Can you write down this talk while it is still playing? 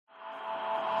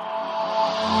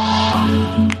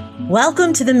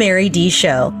Welcome to the Mary D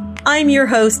Show. I'm your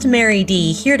host, Mary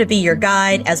D, here to be your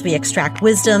guide as we extract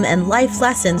wisdom and life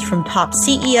lessons from top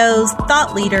CEOs,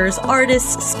 thought leaders,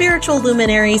 artists, spiritual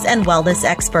luminaries, and wellness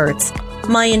experts.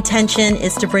 My intention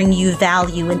is to bring you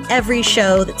value in every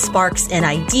show that sparks an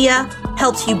idea,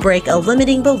 helps you break a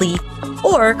limiting belief,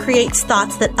 or creates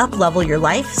thoughts that up-level your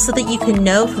life so that you can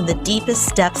know from the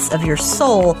deepest depths of your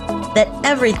soul that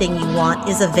everything you want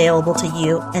is available to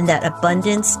you and that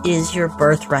abundance is your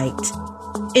birthright.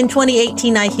 In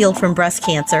 2018, I healed from breast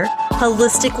cancer,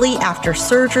 holistically after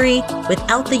surgery,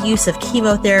 without the use of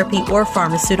chemotherapy or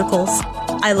pharmaceuticals.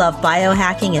 I love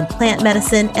biohacking and plant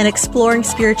medicine and exploring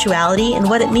spirituality and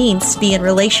what it means to be in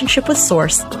relationship with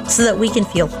Source so that we can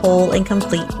feel whole and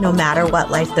complete no matter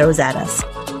what life throws at us.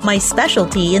 My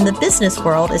specialty in the business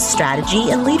world is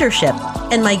strategy and leadership,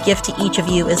 and my gift to each of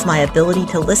you is my ability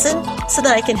to listen so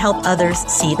that I can help others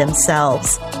see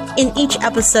themselves. In each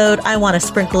episode, I want to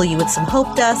sprinkle you with some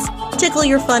hope dust, tickle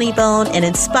your funny bone, and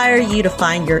inspire you to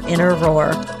find your inner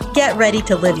roar. Get ready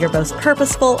to live your most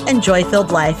purposeful and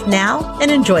joy-filled life now and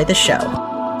enjoy the show.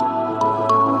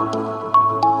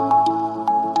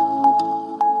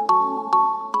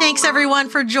 Thanks everyone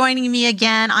for joining me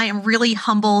again. I am really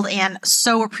humbled and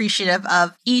so appreciative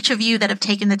of each of you that have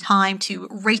taken the time to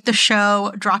rate the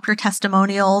show, drop your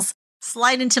testimonials,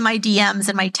 slide into my DMs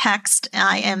and my text.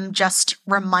 I am just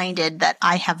reminded that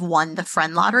I have won the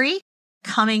friend lottery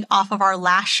coming off of our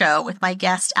last show with my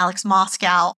guest, Alex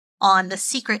Moscow, on the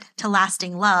secret to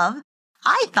lasting love.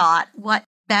 I thought, what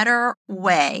better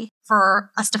way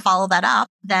for us to follow that up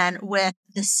than with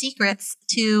the secrets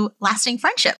to lasting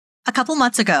friendship. A couple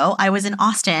months ago, I was in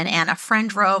Austin and a friend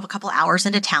drove a couple hours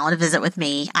into town to visit with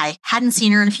me. I hadn't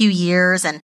seen her in a few years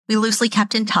and we loosely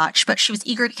kept in touch, but she was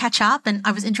eager to catch up and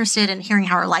I was interested in hearing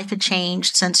how her life had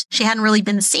changed since she hadn't really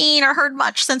been seen or heard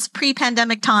much since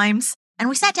pre-pandemic times. And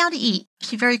we sat down to eat.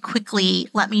 She very quickly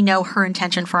let me know her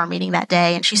intention for our meeting that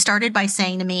day. And she started by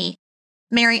saying to me,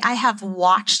 Mary, I have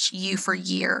watched you for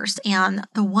years. And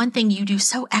the one thing you do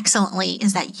so excellently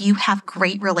is that you have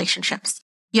great relationships.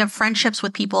 You have friendships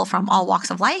with people from all walks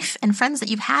of life and friends that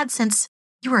you've had since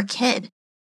you were a kid.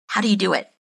 How do you do it?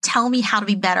 Tell me how to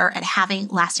be better at having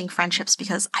lasting friendships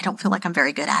because I don't feel like I'm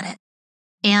very good at it.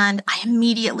 And I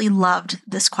immediately loved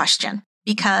this question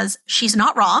because she's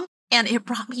not wrong. And it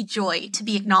brought me joy to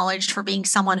be acknowledged for being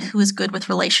someone who is good with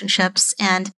relationships.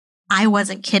 And I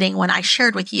wasn't kidding when I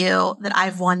shared with you that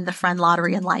I've won the friend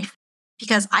lottery in life.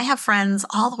 Because I have friends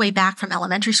all the way back from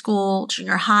elementary school,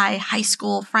 junior high, high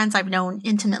school, friends I've known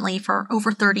intimately for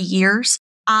over 30 years.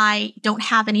 I don't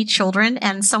have any children.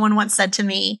 And someone once said to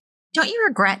me, don't you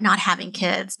regret not having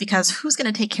kids? Because who's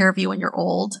going to take care of you when you're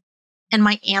old? And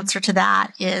my answer to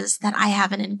that is that I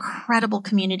have an incredible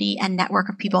community and network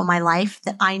of people in my life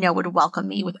that I know would welcome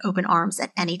me with open arms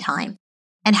at any time.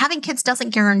 And having kids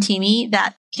doesn't guarantee me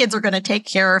that kids are going to take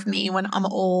care of me when I'm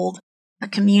old. A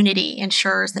community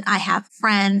ensures that I have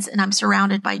friends and I'm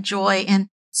surrounded by joy and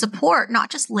support,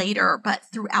 not just later, but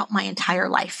throughout my entire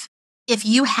life. If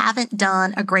you haven't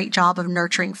done a great job of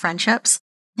nurturing friendships,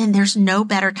 then there's no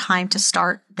better time to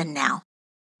start than now.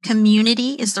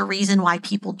 Community is the reason why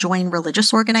people join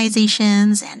religious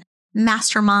organizations and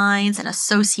masterminds and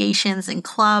associations and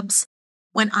clubs.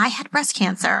 When I had breast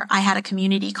cancer, I had a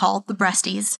community called the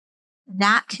Breasties.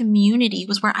 That community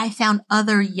was where I found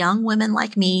other young women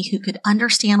like me who could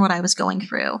understand what I was going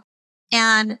through.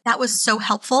 And that was so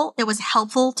helpful. It was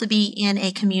helpful to be in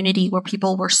a community where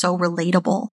people were so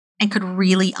relatable and could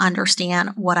really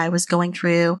understand what I was going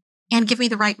through and give me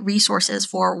the right resources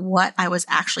for what I was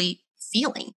actually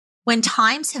feeling. When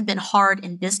times have been hard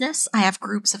in business, I have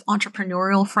groups of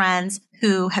entrepreneurial friends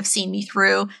who have seen me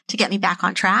through to get me back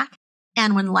on track.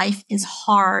 And when life is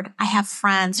hard, I have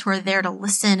friends who are there to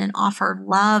listen and offer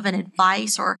love and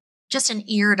advice or just an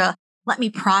ear to let me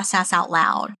process out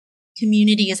loud.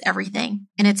 Community is everything.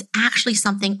 And it's actually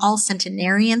something all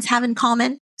centenarians have in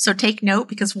common. So take note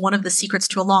because one of the secrets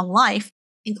to a long life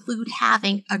include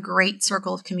having a great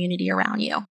circle of community around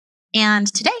you. And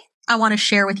today I want to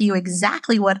share with you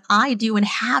exactly what I do and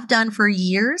have done for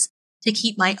years to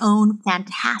keep my own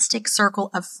fantastic circle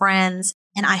of friends.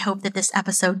 And I hope that this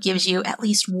episode gives you at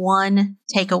least one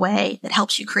takeaway that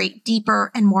helps you create deeper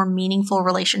and more meaningful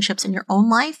relationships in your own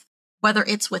life, whether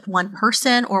it's with one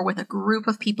person or with a group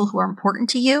of people who are important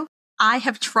to you. I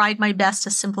have tried my best to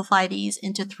simplify these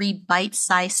into 3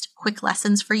 bite-sized quick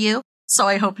lessons for you. So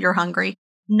I hope you're hungry.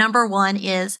 Number 1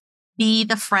 is be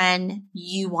the friend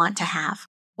you want to have.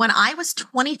 When I was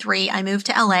 23, I moved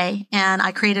to LA and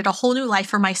I created a whole new life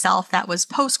for myself that was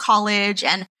post-college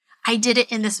and I did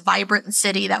it in this vibrant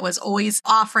city that was always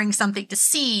offering something to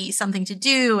see, something to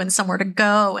do, and somewhere to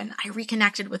go. And I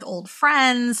reconnected with old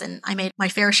friends and I made my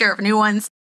fair share of new ones.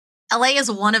 LA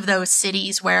is one of those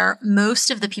cities where most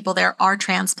of the people there are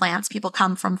transplants. People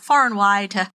come from far and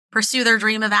wide to pursue their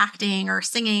dream of acting or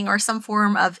singing or some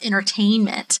form of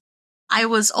entertainment. I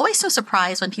was always so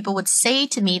surprised when people would say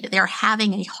to me that they're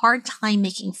having a hard time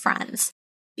making friends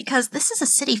because this is a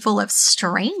city full of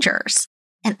strangers.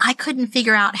 And I couldn't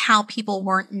figure out how people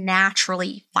weren't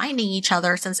naturally finding each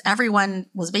other since everyone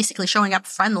was basically showing up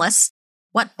friendless.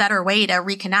 What better way to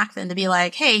reconnect than to be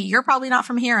like, hey, you're probably not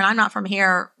from here and I'm not from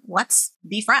here. Let's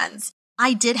be friends.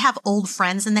 I did have old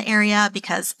friends in the area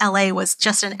because LA was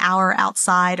just an hour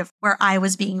outside of where I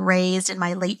was being raised in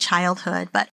my late childhood.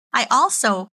 But I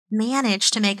also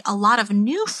managed to make a lot of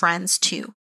new friends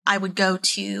too. I would go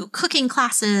to cooking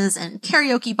classes and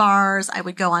karaoke bars. I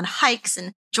would go on hikes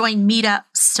and join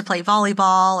meetups to play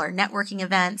volleyball or networking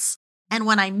events. And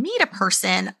when I meet a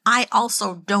person, I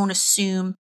also don't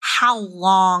assume how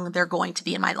long they're going to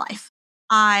be in my life.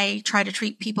 I try to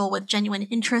treat people with genuine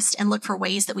interest and look for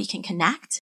ways that we can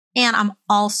connect. And I'm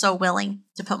also willing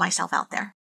to put myself out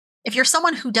there. If you're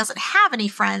someone who doesn't have any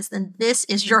friends, then this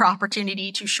is your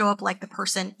opportunity to show up like the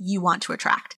person you want to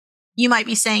attract. You might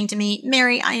be saying to me,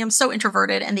 Mary, I am so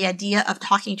introverted and the idea of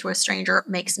talking to a stranger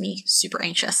makes me super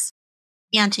anxious.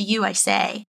 And to you, I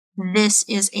say, this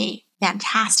is a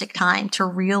fantastic time to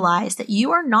realize that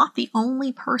you are not the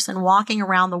only person walking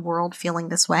around the world feeling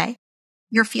this way.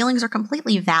 Your feelings are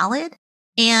completely valid.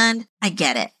 And I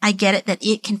get it. I get it that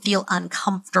it can feel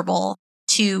uncomfortable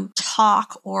to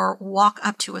talk or walk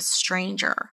up to a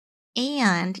stranger.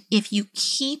 And if you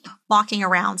keep walking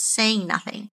around saying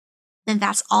nothing, then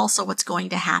that's also what's going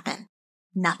to happen.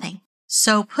 Nothing.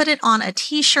 So put it on a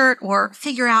t-shirt or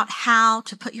figure out how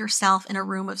to put yourself in a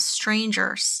room of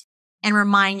strangers and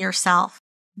remind yourself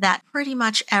that pretty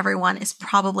much everyone is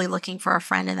probably looking for a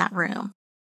friend in that room.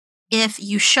 If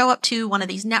you show up to one of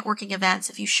these networking events,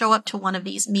 if you show up to one of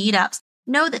these meetups,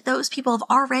 know that those people have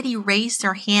already raised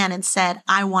their hand and said,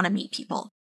 I want to meet people.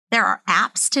 There are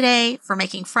apps today for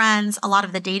making friends. A lot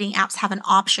of the dating apps have an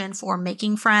option for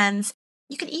making friends.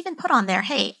 You can even put on there,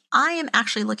 hey, I am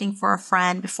actually looking for a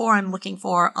friend before I'm looking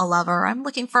for a lover. I'm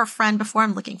looking for a friend before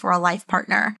I'm looking for a life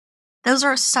partner. Those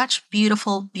are such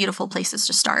beautiful, beautiful places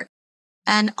to start.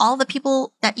 And all the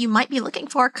people that you might be looking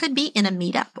for could be in a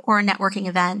meetup or a networking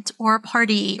event or a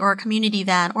party or a community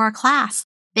event or a class.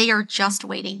 They are just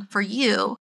waiting for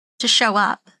you to show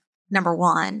up, number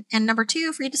one, and number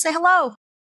two, for you to say hello.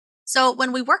 So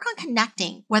when we work on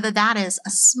connecting, whether that is a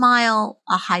smile,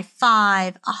 a high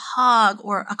five, a hug,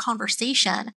 or a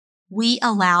conversation, we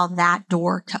allow that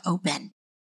door to open.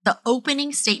 The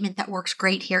opening statement that works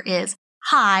great here is,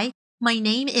 hi, my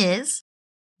name is,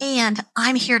 and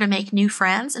I'm here to make new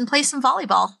friends and play some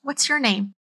volleyball. What's your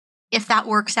name? If that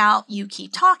works out, you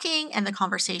keep talking and the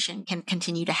conversation can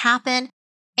continue to happen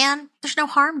and there's no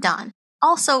harm done.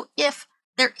 Also, if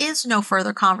there is no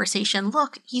further conversation,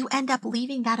 look, you end up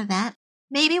leaving that event,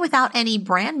 maybe without any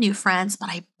brand new friends, but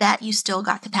I bet you still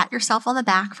got to pat yourself on the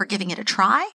back for giving it a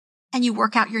try. And you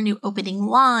work out your new opening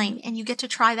line and you get to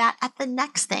try that at the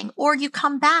next thing. Or you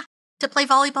come back to play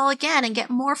volleyball again and get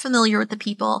more familiar with the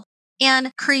people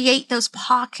and create those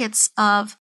pockets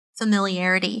of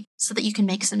familiarity so that you can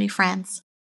make some new friends.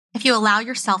 If you allow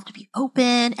yourself to be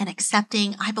open and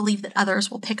accepting, I believe that others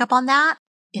will pick up on that.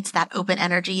 It's that open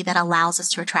energy that allows us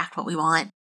to attract what we want.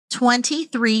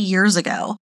 23 years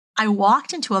ago, I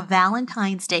walked into a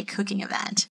Valentine's Day cooking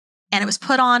event, and it was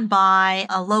put on by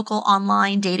a local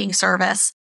online dating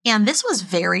service. And this was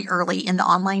very early in the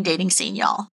online dating scene,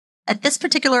 y'all. At this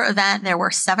particular event, there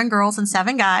were 7 girls and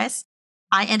 7 guys.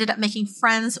 I ended up making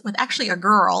friends with actually a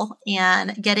girl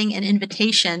and getting an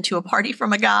invitation to a party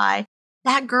from a guy.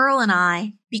 That girl and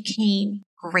I became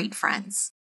great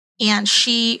friends. And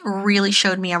she really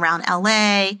showed me around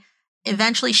LA.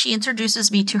 Eventually, she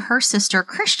introduces me to her sister,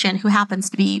 Christian, who happens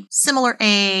to be similar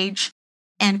age.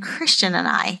 And Christian and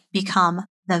I become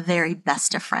the very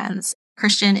best of friends.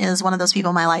 Christian is one of those people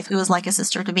in my life who is like a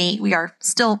sister to me. We are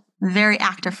still very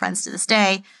active friends to this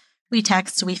day. We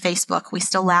text, we Facebook, we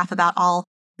still laugh about all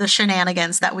the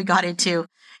shenanigans that we got into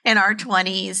in our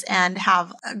 20s and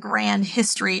have a grand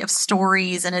history of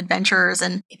stories and adventures.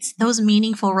 And it's those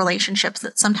meaningful relationships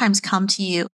that sometimes come to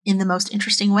you in the most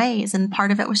interesting ways. And part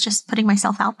of it was just putting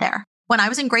myself out there. When I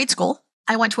was in grade school,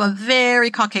 I went to a very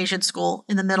Caucasian school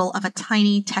in the middle of a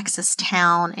tiny Texas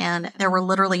town. And there were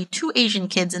literally 2 Asian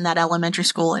kids in that elementary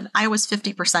school. And I was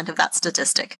 50% of that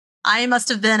statistic. I must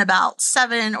have been about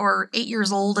 7 or 8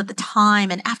 years old at the time.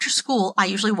 And after school, I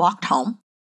usually walked home.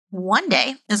 One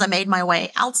day, as I made my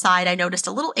way outside, I noticed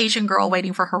a little Asian girl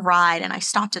waiting for her ride, and I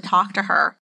stopped to talk to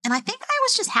her. And I think I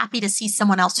was just happy to see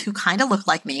someone else who kind of looked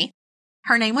like me.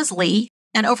 Her name was Lee,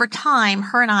 and over time,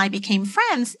 her and I became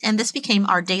friends, and this became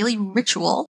our daily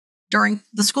ritual during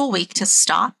the school week to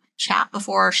stop, chat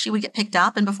before she would get picked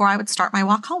up and before I would start my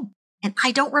walk home. And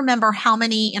I don't remember how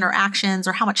many interactions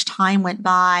or how much time went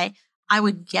by. I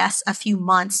would guess a few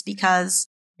months because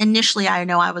initially I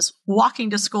know I was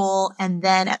walking to school, and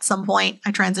then at some point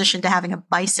I transitioned to having a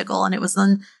bicycle. And it was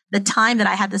in the time that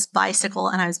I had this bicycle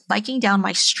and I was biking down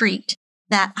my street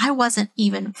that I wasn't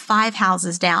even 5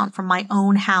 houses down from my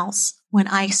own house when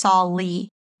I saw Lee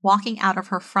walking out of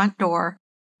her front door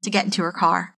to get into her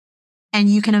car. And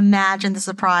you can imagine the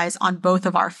surprise on both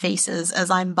of our faces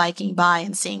as I'm biking by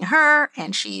and seeing her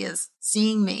and she is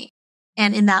seeing me.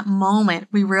 And in that moment,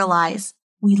 we realize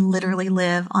we literally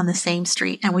live on the same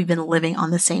street and we've been living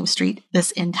on the same street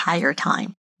this entire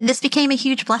time. This became a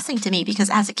huge blessing to me because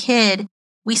as a kid,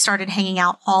 we started hanging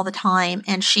out all the time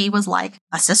and she was like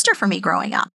a sister for me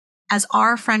growing up. As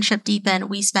our friendship deepened,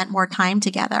 we spent more time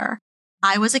together.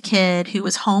 I was a kid who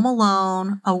was home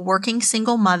alone, a working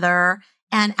single mother.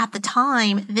 And at the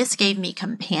time, this gave me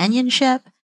companionship,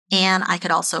 and I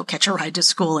could also catch a ride to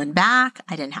school and back.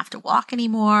 I didn't have to walk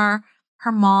anymore.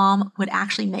 Her mom would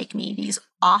actually make me these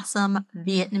awesome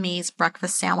Vietnamese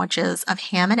breakfast sandwiches of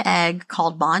ham and egg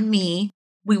called banh mi.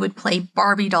 We would play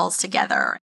Barbie dolls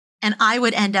together, and I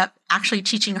would end up actually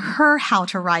teaching her how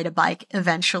to ride a bike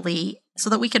eventually so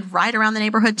that we could ride around the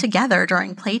neighborhood together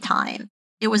during playtime.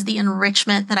 It was the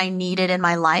enrichment that I needed in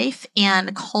my life.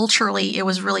 And culturally, it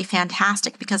was really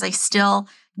fantastic because I still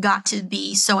got to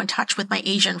be so in touch with my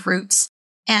Asian roots.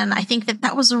 And I think that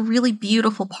that was a really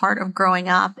beautiful part of growing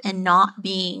up and not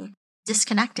being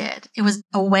disconnected. It was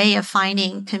a way of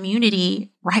finding community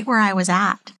right where I was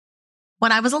at.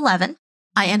 When I was 11,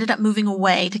 I ended up moving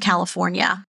away to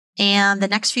California. And the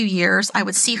next few years, I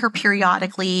would see her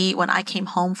periodically when I came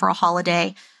home for a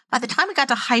holiday. By the time we got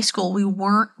to high school, we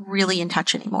weren't really in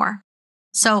touch anymore.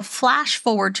 So flash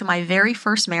forward to my very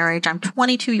first marriage. I'm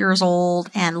 22 years old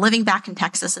and living back in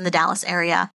Texas in the Dallas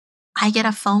area. I get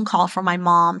a phone call from my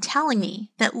mom telling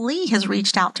me that Lee has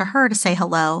reached out to her to say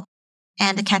hello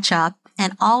and to catch up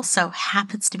and also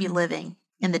happens to be living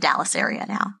in the Dallas area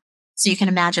now. So you can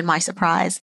imagine my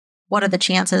surprise. What are the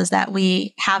chances that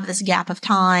we have this gap of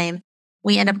time,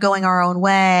 we end up going our own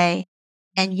way,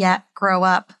 and yet grow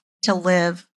up to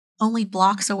live only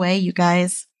blocks away, you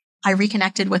guys. I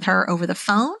reconnected with her over the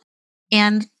phone,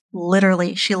 and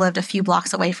literally she lived a few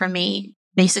blocks away from me,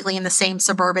 basically in the same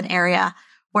suburban area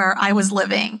where I was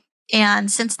living.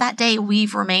 And since that day,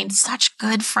 we've remained such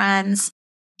good friends,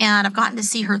 and I've gotten to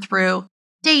see her through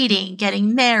dating,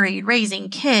 getting married, raising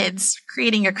kids,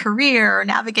 creating a career,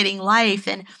 navigating life.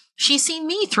 And she's seen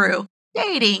me through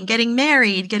dating, getting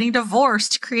married, getting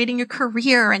divorced, creating a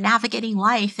career and navigating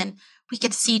life. And we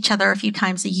get to see each other a few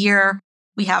times a year.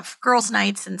 We have girls'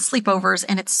 nights and sleepovers,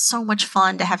 and it's so much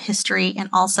fun to have history and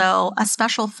also a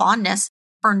special fondness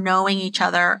for knowing each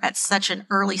other at such an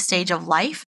early stage of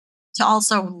life to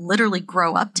also literally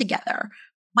grow up together.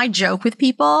 My joke with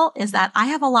people is that I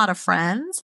have a lot of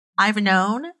friends I've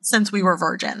known since we were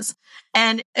virgins,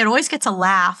 and it always gets a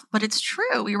laugh, but it's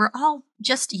true. We were all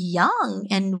just young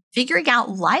and figuring out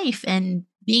life and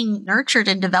being nurtured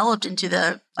and developed into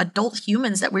the adult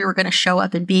humans that we were going to show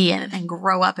up and be and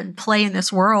grow up and play in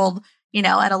this world,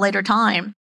 at a later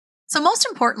time. So most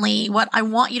importantly, what I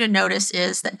want you to notice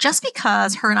is that just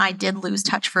because her and I did lose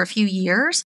touch for a few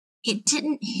years, it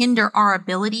didn't hinder our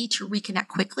ability to reconnect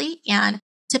quickly and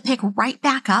to pick right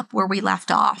back up where we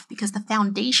left off because the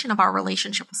foundation of our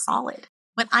relationship was solid.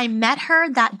 When I met her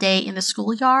that day in the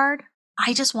schoolyard,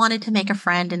 I just wanted to make a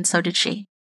friend, and so did she.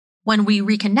 When we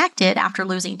reconnected after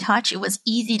losing touch, it was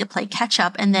easy to play catch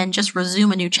up and then just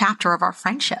resume a new chapter of our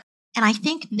friendship. And I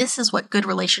think this is what good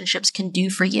relationships can do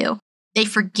for you. They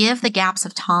forgive the gaps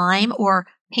of time or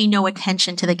pay no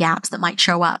attention to the gaps that might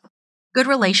show up. Good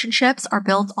relationships are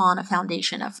built on a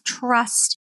foundation of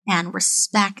trust and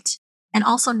respect and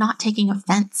also not taking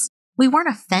offense. We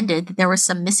weren't offended that there was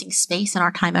some missing space in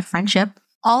our time of friendship.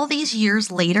 All these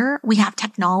years later, we have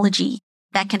technology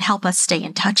that can help us stay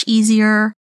in touch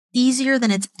easier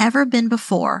than it's ever been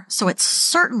before. So it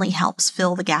certainly helps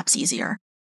fill the gaps easier.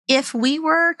 If we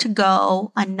were to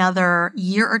go another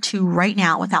year or two right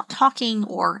now without talking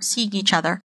or seeing each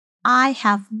other, I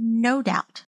have no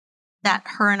doubt that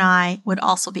her and I would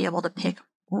also be able to pick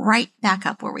right back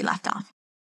up where we left off.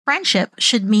 Friendship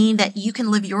should mean that you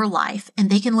can live your life and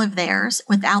they can live theirs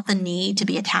without the need to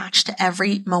be attached to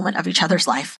every moment of each other's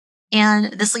life.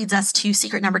 And this leads us to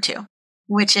secret number 2,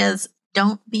 which is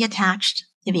don't be attached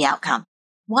to the outcome.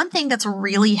 One thing that's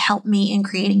really helped me in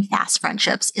creating fast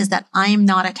friendships is that I am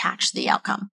not attached to the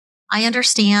outcome. I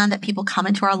understand that people come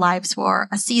into our lives for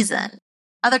a season.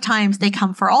 Other times they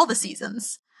come for all the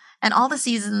seasons. And all the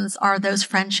seasons are those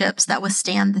friendships that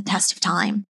withstand the test of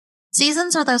time.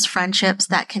 Seasons are those friendships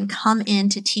that can come in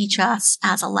to teach us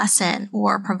as a lesson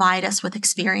or provide us with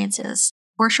experiences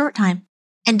for a short time.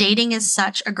 And dating is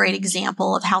such a great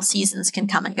example of how seasons can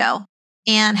come and go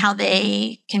and how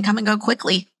they can come and go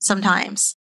quickly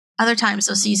sometimes. Other times,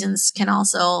 those seasons can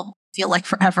also feel like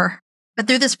forever. But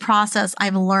through this process,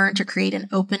 I've learned to create an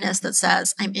openness that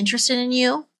says, I'm interested in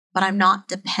you, but I'm not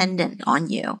dependent on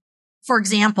you. For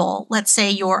example, let's say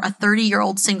you're a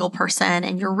 30-year-old single person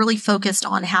and you're really focused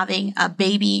on having a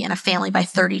baby and a family by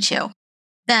 32.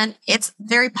 Then it's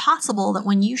very possible that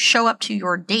when you show up to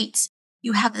your dates,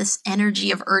 you have this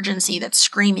energy of urgency that's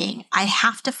screaming, I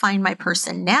have to find my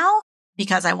person now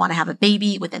because I want to have a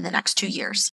baby within the next 2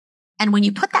 years. And when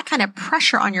you put that kind of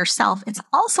pressure on yourself, it's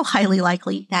also highly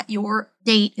likely that your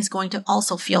date is going to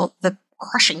also feel the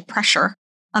crushing pressure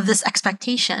of this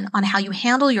expectation on how you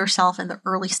handle yourself in the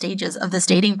early stages of this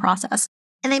dating process.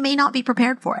 And they may not be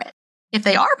prepared for it. If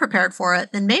they are prepared for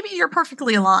it, then maybe you're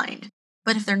perfectly aligned.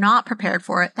 But if they're not prepared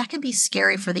for it, that can be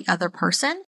scary for the other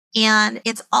person. And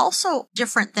it's also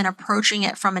different than approaching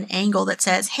it from an angle that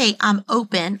says, hey, I'm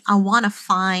open. I want to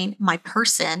find my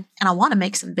person and I want to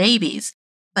make some babies.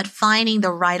 But finding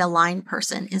the right aligned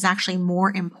person is actually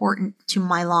more important to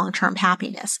my long-term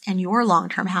happiness and your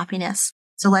long-term happiness.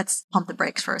 So let's pump the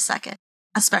brakes for a second,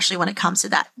 especially when it comes to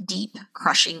that deep,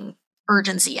 crushing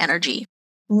urgency energy.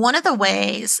 One of the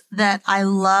ways that I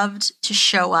loved to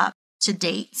show up to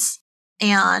dates,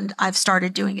 and I've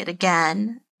started doing it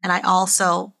again, and I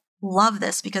also love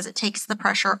this because it takes the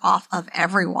pressure off of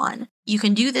everyone. You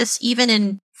can do this even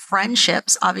in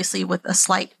friendships, obviously with a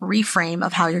slight reframe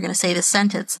of how you're going to say this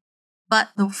sentence. But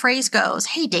the phrase goes,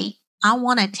 hey, date, I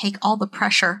want to take all the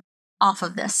pressure off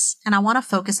of this, and I want to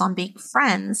focus on being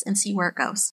friends and see where it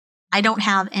goes. I don't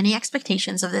have any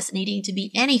expectations of this needing to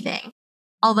be anything,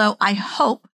 although I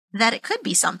hope that it could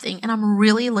be something, and I'm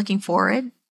really looking forward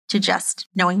to just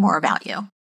knowing more about you.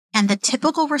 And the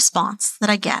typical response that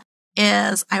I get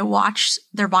is I watch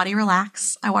their body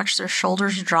relax, I watch their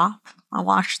shoulders drop, I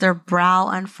watch their brow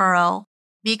unfurl,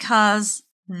 because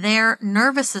their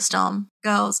nervous system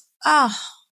goes, oh,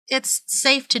 it's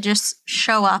safe to just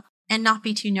show up and not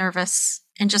be too nervous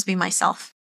and just be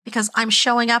myself. Because I'm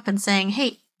showing up and saying,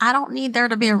 hey, I don't need there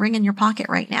to be a ring in your pocket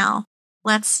right now.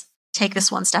 Let's take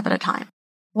this one step at a time.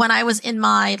 When I was in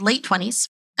my late 20s,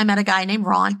 I met a guy named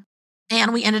Ron,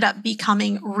 and we ended up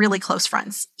becoming really close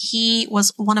friends. He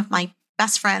was one of my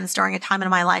best friends during a time in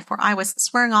my life where I was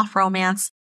swearing off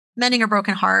romance, mending a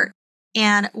broken heart,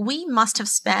 and we must have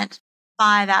spent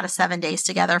 5 out of 7 days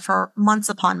together for months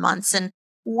upon months. And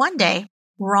one day,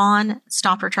 Ron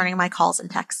stopped returning my calls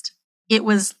and texts. It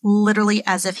was literally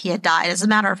as if he had died. As a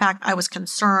matter of fact, I was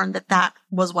concerned that that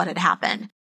was what had happened.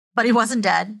 But he wasn't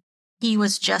dead. He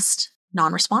was just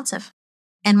non-responsive.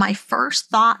 And my first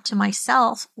thought to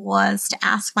myself was to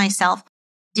ask myself,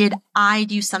 did I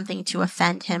do something to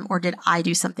offend him or did I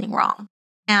do something wrong?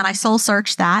 And I soul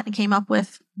searched that and came up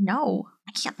with, no,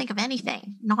 I can't think of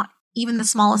anything, not even the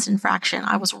smallest infraction.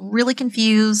 I was really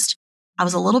confused. I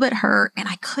was a little bit hurt and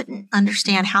I couldn't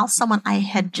understand how someone I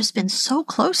had just been so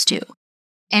close to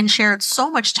and shared so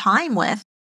much time with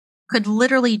could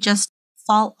literally just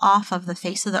fall off of the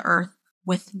face of the earth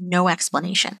with no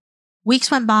explanation.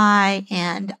 Weeks went by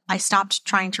and I stopped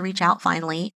trying to reach out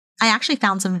finally. I actually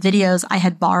found some videos I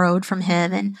had borrowed from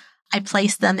him and I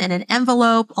placed them in an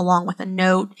envelope along with a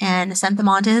note and sent them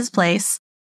on to his place.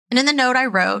 And in the note I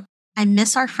wrote, I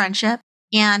miss our friendship.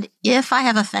 And if I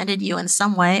have offended you in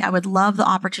some way, I would love the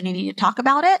opportunity to talk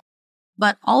about it.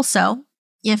 But also,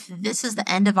 if this is the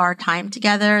end of our time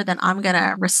together, then I'm going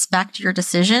to respect your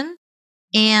decision.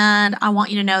 And I want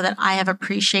you to know that I have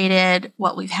appreciated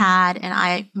what we've had and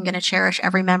I am going to cherish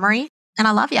every memory. And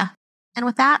I love you. And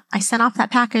with that, I sent off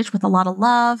that package with a lot of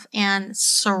love and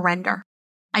surrender.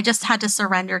 I just had to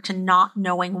surrender to not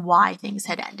knowing why things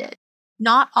had ended.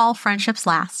 Not all friendships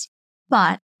last,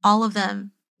 but all of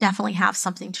them definitely have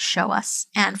something to show us.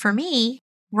 And for me,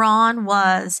 Ron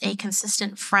was a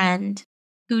consistent friend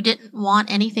who didn't want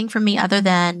anything from me other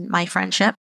than my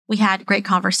friendship. We had great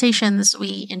conversations.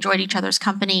 We enjoyed each other's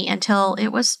company until it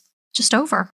was just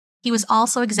over. He was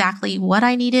also exactly what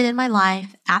I needed in my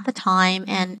life at the time,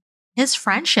 and his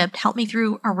friendship helped me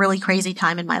through a really crazy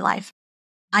time in my life.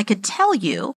 I could tell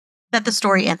you that the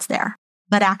story ends there,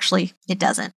 but actually it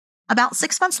doesn't. About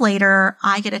 6 months later,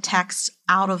 I get a text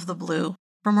out of the blue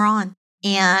from Ron,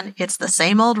 and it's the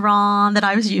same old Ron that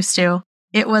I was used to.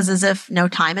 It was as if no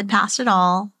time had passed at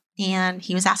all, and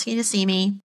he was asking to see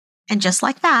me. And just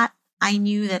like that, I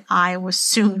knew that I was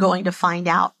soon going to find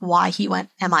out why he went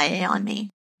MIA on me.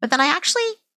 But then I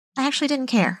actually didn't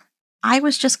care. I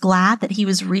was just glad that he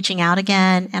was reaching out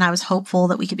again, and I was hopeful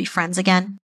that we could be friends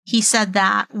again. He said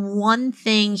that one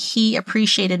thing he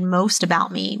appreciated most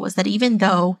about me was that even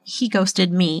though he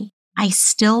ghosted me, I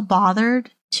still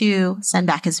bothered to send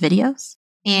back his videos.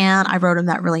 And I wrote him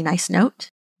that really nice note.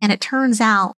 And it turns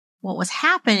out what was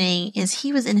happening is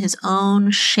he was in his own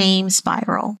shame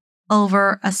spiral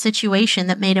over a situation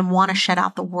that made him want to shut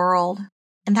out the world.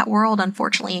 And that world,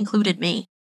 unfortunately, included me.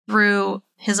 Through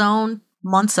his own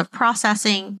months of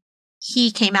processing,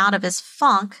 he came out of his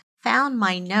funk, found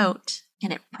my note,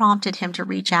 and it prompted him to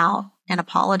reach out and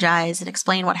apologize and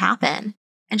explain what happened.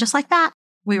 And just like that,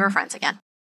 we were friends again.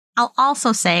 I'll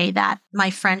also say that my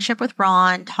friendship with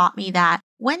Ron taught me that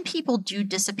when people do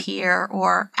disappear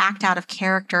or act out of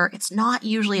character, it's not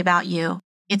usually about you.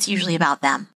 It's usually about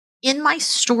them. In my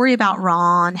story about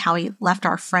Ron, how he left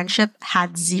our friendship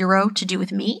had zero to do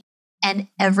with me and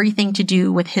everything to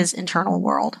do with his internal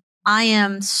world. I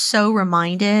am so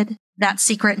reminded that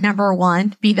secret number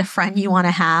one, be the friend you want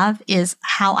to have, is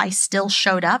how I still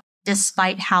showed up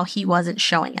despite how he wasn't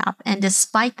showing up and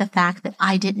despite the fact that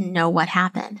I didn't know what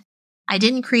happened. I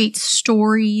didn't create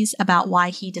stories about why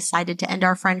he decided to end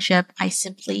our friendship. I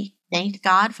simply thanked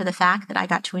God for the fact that I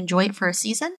got to enjoy it for a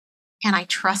season, and I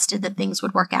trusted that things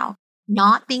would work out.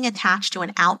 Not being attached to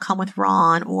an outcome with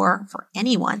Ron, or for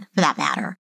anyone for that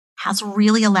matter, has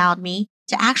really allowed me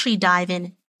to actually dive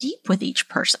in deep with each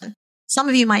person. Some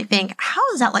of you might think, how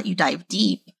does that let you dive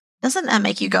deep? Doesn't that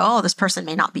make you go, oh, this person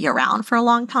may not be around for a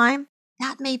long time?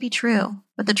 That may be true.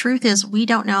 But the truth is, we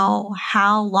don't know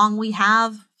how long we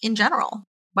have in general,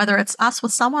 whether it's us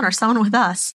with someone or someone with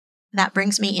us. That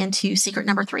brings me into secret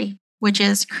number 3, which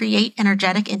is create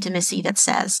energetic intimacy that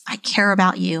says, I care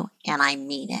about you and I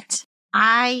mean it.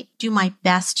 I do my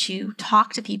best to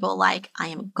talk to people like I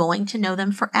am going to know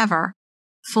them forever,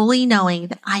 fully knowing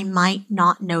that I might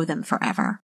not know them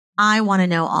forever. I want to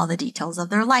know all the details of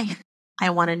their life. I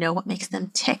want to know what makes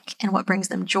them tick and what brings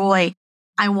them joy.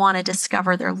 I want to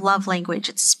discover their love language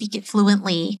and speak it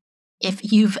fluently.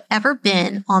 If you've ever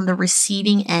been on the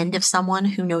receiving end of someone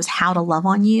who knows how to love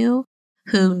on you,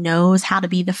 who knows how to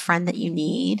be the friend that you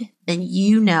need, then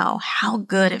you know how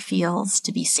good it feels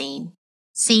to be seen.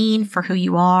 Seen for who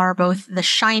you are, both the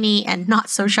shiny and not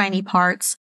so shiny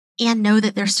parts, and know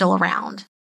that they're still around.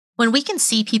 When we can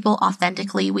see people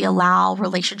authentically, we allow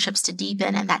relationships to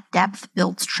deepen, and that depth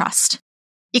builds trust.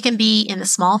 It can be in the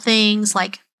small things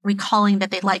like recalling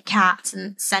that they like cats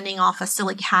and sending off a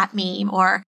silly cat meme,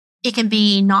 or it can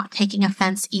be not taking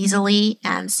offense easily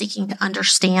and seeking to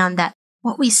understand that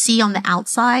what we see on the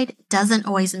outside doesn't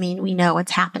always mean we know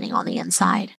what's happening on the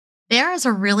inside. There is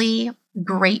a really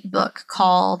great book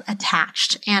called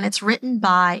Attached, and it's written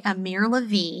by Amir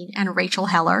Levine and Rachel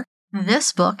Heller.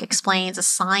 This book explains a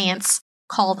science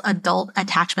called adult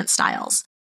attachment styles.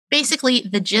 Basically,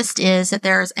 the gist is that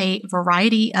there's a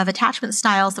variety of attachment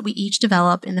styles that we each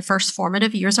develop in the first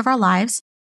formative years of our lives,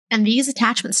 and these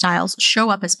attachment styles show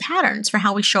up as patterns for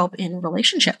how we show up in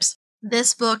relationships.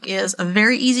 This book is a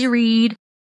very easy read.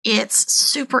 It's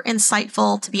super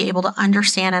insightful to be able to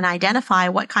understand and identify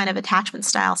what kind of attachment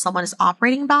style someone is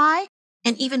operating by,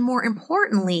 and even more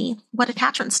importantly, what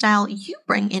attachment style you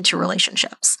bring into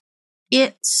relationships.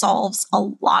 It solves a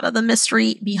lot of the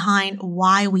mystery behind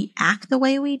why we act the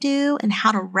way we do and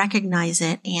how to recognize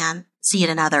it and see it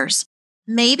in others.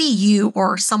 Maybe you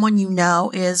or someone you know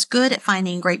is good at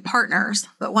finding great partners,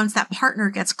 but once that partner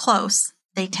gets close,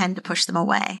 they tend to push them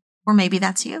away. Or maybe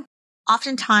that's you.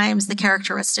 Oftentimes, the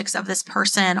characteristics of this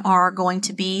person are going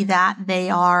to be that they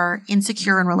are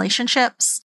insecure in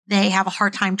relationships. They have a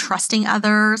hard time trusting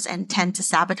others and tend to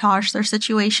sabotage their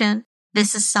situation.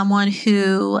 This is someone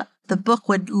who the book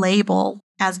would label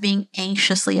as being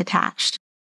anxiously attached.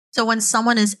 So when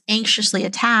someone is anxiously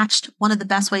attached, one of the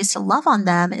best ways to love on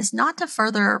them is not to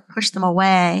further push them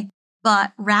away,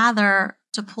 but rather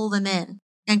to pull them in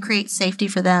and create safety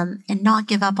for them and not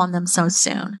give up on them so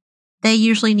soon. They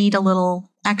usually need a little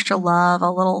extra love,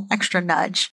 a little extra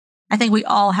nudge. I think we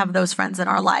all have those friends in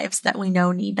our lives that we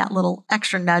know need that little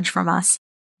extra nudge from us.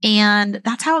 And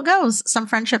that's how it goes. Some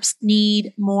friendships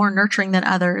need more nurturing than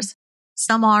others.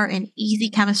 Some are in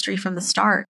easy chemistry from the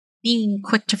start. Being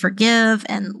quick to forgive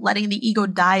and letting the ego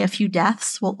die a few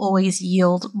deaths will always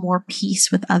yield more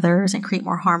peace with others and create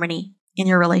more harmony in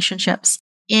your relationships.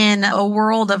 In a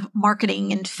world of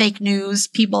marketing and fake news,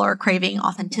 people are craving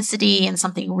authenticity and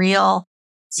something real.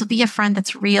 So be a friend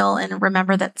that's real and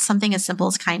remember that something as simple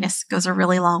as kindness goes a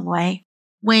really long way.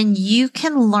 When you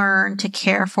can learn to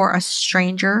care for a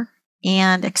stranger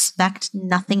and expect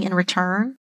nothing in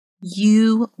return,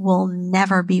 you will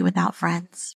never be without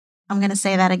friends. I'm going to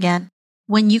say that again.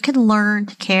 When you can learn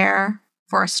to care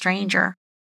for a stranger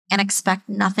and expect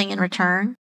nothing in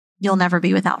return, you'll never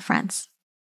be without friends.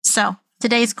 So,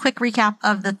 today's quick recap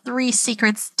of the 3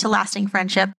 secrets to lasting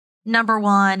friendship. Number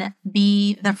 1,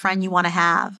 be the friend you want to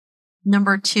have.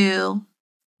 Number 2,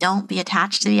 don't be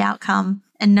attached to the outcome.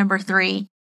 And number 3,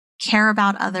 care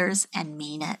about others and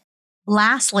mean it.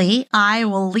 Lastly, I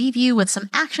will leave you with some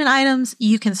action items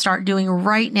you can start doing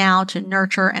right now to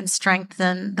nurture and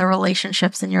strengthen the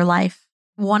relationships in your life.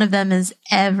 One of them is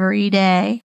every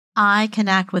day I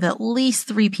connect with at least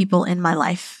 3 people in my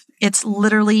life. It's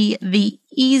literally the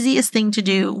easiest thing to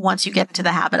do once you get into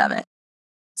the habit of it.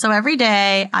 So every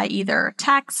day I either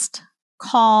text,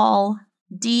 call,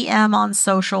 DM on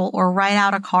social, or write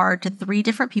out a card to 3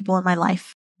 different people in my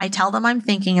life. I tell them I'm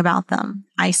thinking about them.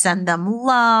 I send them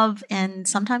love, and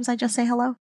sometimes I just say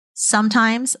hello.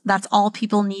 Sometimes that's all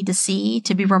people need to see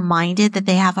to be reminded that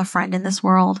they have a friend in this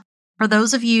world. For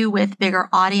those of you with bigger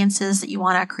audiences that you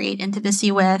want to create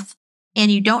intimacy with,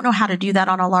 and you don't know how to do that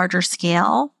on a larger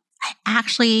scale, I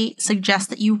actually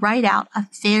suggest that you write out a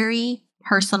very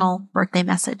personal birthday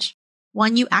message.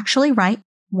 One you actually write,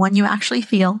 one you actually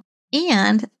feel,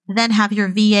 and then have your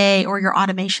VA or your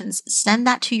automations send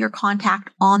that to your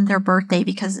contact on their birthday,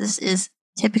 because this is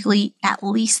typically at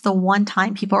least the one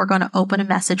time people are going to open a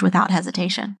message without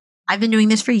hesitation. I've been doing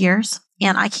this for years,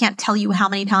 and I can't tell you how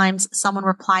many times someone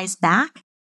replies back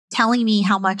telling me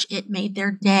how much it made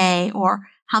their day or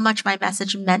how much my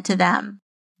message meant to them.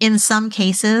 In some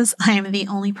cases, I am the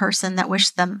only person that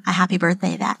wished them a happy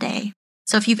birthday that day.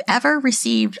 So if you've ever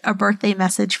received a birthday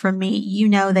message from me, you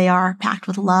know they are packed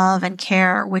with love and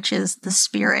care, which is the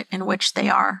spirit in which they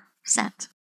are sent.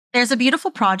 There's a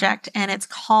beautiful project, and it's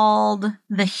called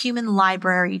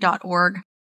thehumanlibrary.org.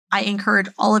 I encourage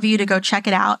all of you to go check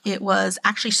it out. It was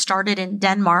actually started in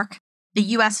Denmark. The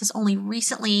US has only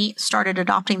recently started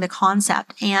adopting the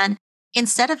concept. And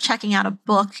instead of checking out a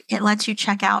book, it lets you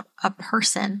check out a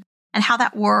person. And how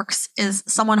that works is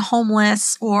someone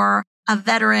homeless or a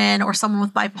veteran or someone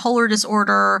with bipolar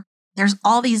disorder. There's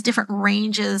all these different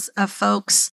ranges of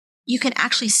folks. You can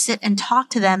actually sit and talk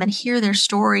to them and hear their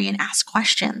story and ask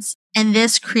questions. And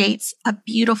this creates a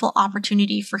beautiful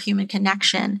opportunity for human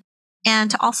connection,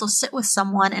 and to also sit with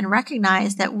someone and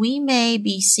recognize that we may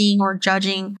be seeing or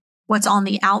judging what's on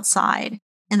the outside,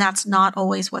 and that's not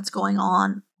always what's going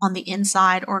on the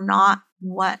inside, or not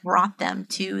what brought them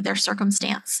to their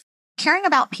circumstance. Caring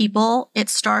about people, it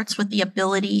starts with the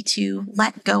ability to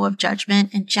let go of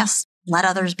judgment and just let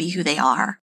others be who they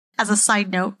are. As a side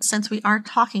note, since we are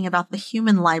talking about the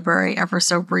human library ever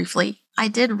so briefly, I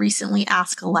did recently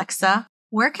ask Alexa,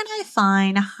 where can I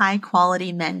find high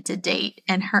quality men to date?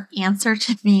 And her answer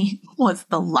to me was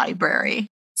the library.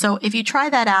 So if you try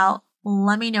that out,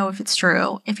 let me know if it's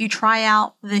true. If you try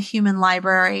out the human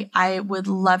library, I would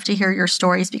love to hear your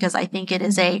stories, because I think it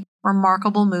is a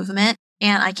remarkable movement.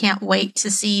 And I can't wait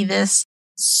to see this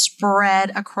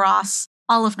spread across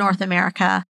all of North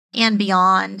America and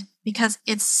beyond, because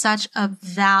it's such a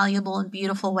valuable and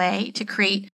beautiful way to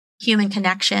create human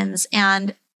connections.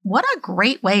 And what a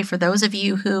great way for those of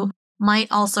you who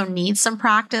might also need some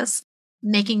practice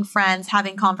making friends,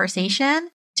 having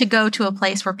conversation, to go to a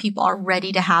place where people are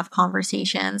ready to have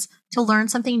conversations, to learn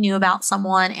something new about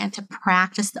someone, and to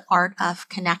practice the art of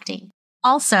connecting.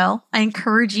 Also, I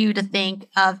encourage you to think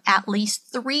of at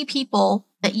least 3 people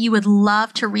that you would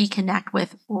love to reconnect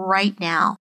with right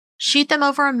now. Shoot them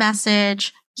over a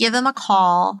message, give them a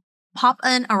call, pop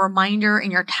in a reminder in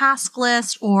your task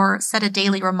list, or set a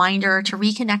daily reminder to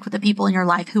reconnect with the people in your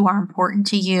life who are important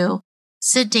to you.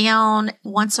 Sit down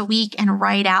once a week and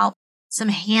write out some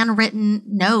handwritten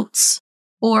notes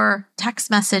or text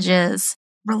messages.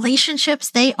 Relationships,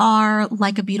 they are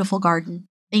like a beautiful garden.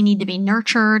 They need to be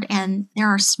nurtured, and there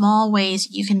are small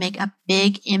ways you can make a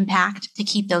big impact to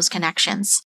keep those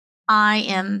connections. I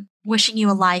am wishing you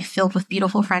a life filled with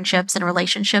beautiful friendships and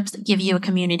relationships that give you a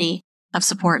community of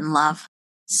support and love.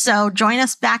 So join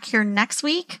us back here next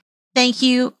week. Thank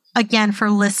you again for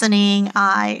listening.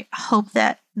 I hope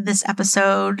that this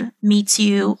episode meets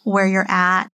you where you're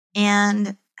at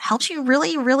and helps you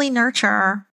really, really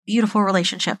nurture beautiful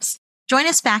relationships. Join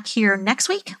us back here next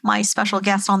week. My special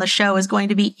guest on the show is going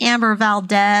to be Amber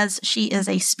Valdez. She is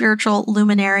a spiritual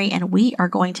luminary, and we are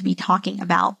going to be talking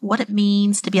about what it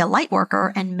means to be a light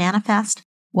worker and manifest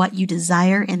what you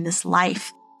desire in this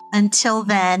life. Until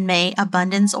then, may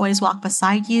abundance always walk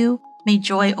beside you, may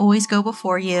joy always go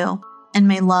before you, and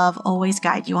may love always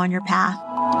guide you on your path.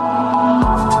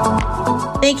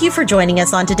 Thank you for joining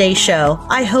us on today's show.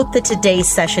 I hope that today's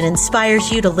session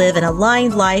inspires you to live an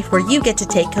aligned life where you get to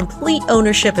take complete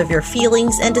ownership of your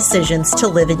feelings and decisions to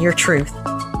live in your truth.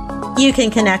 You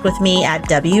can connect with me at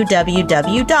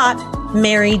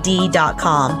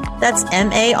www.marydee.com. That's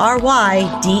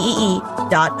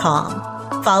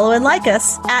MARYDEE.com. Follow and like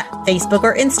us at Facebook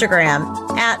or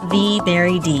Instagram at The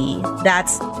Mary Dee.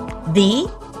 That's the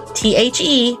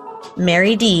THE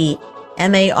Mary Dee,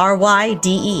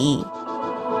 MARYDEE.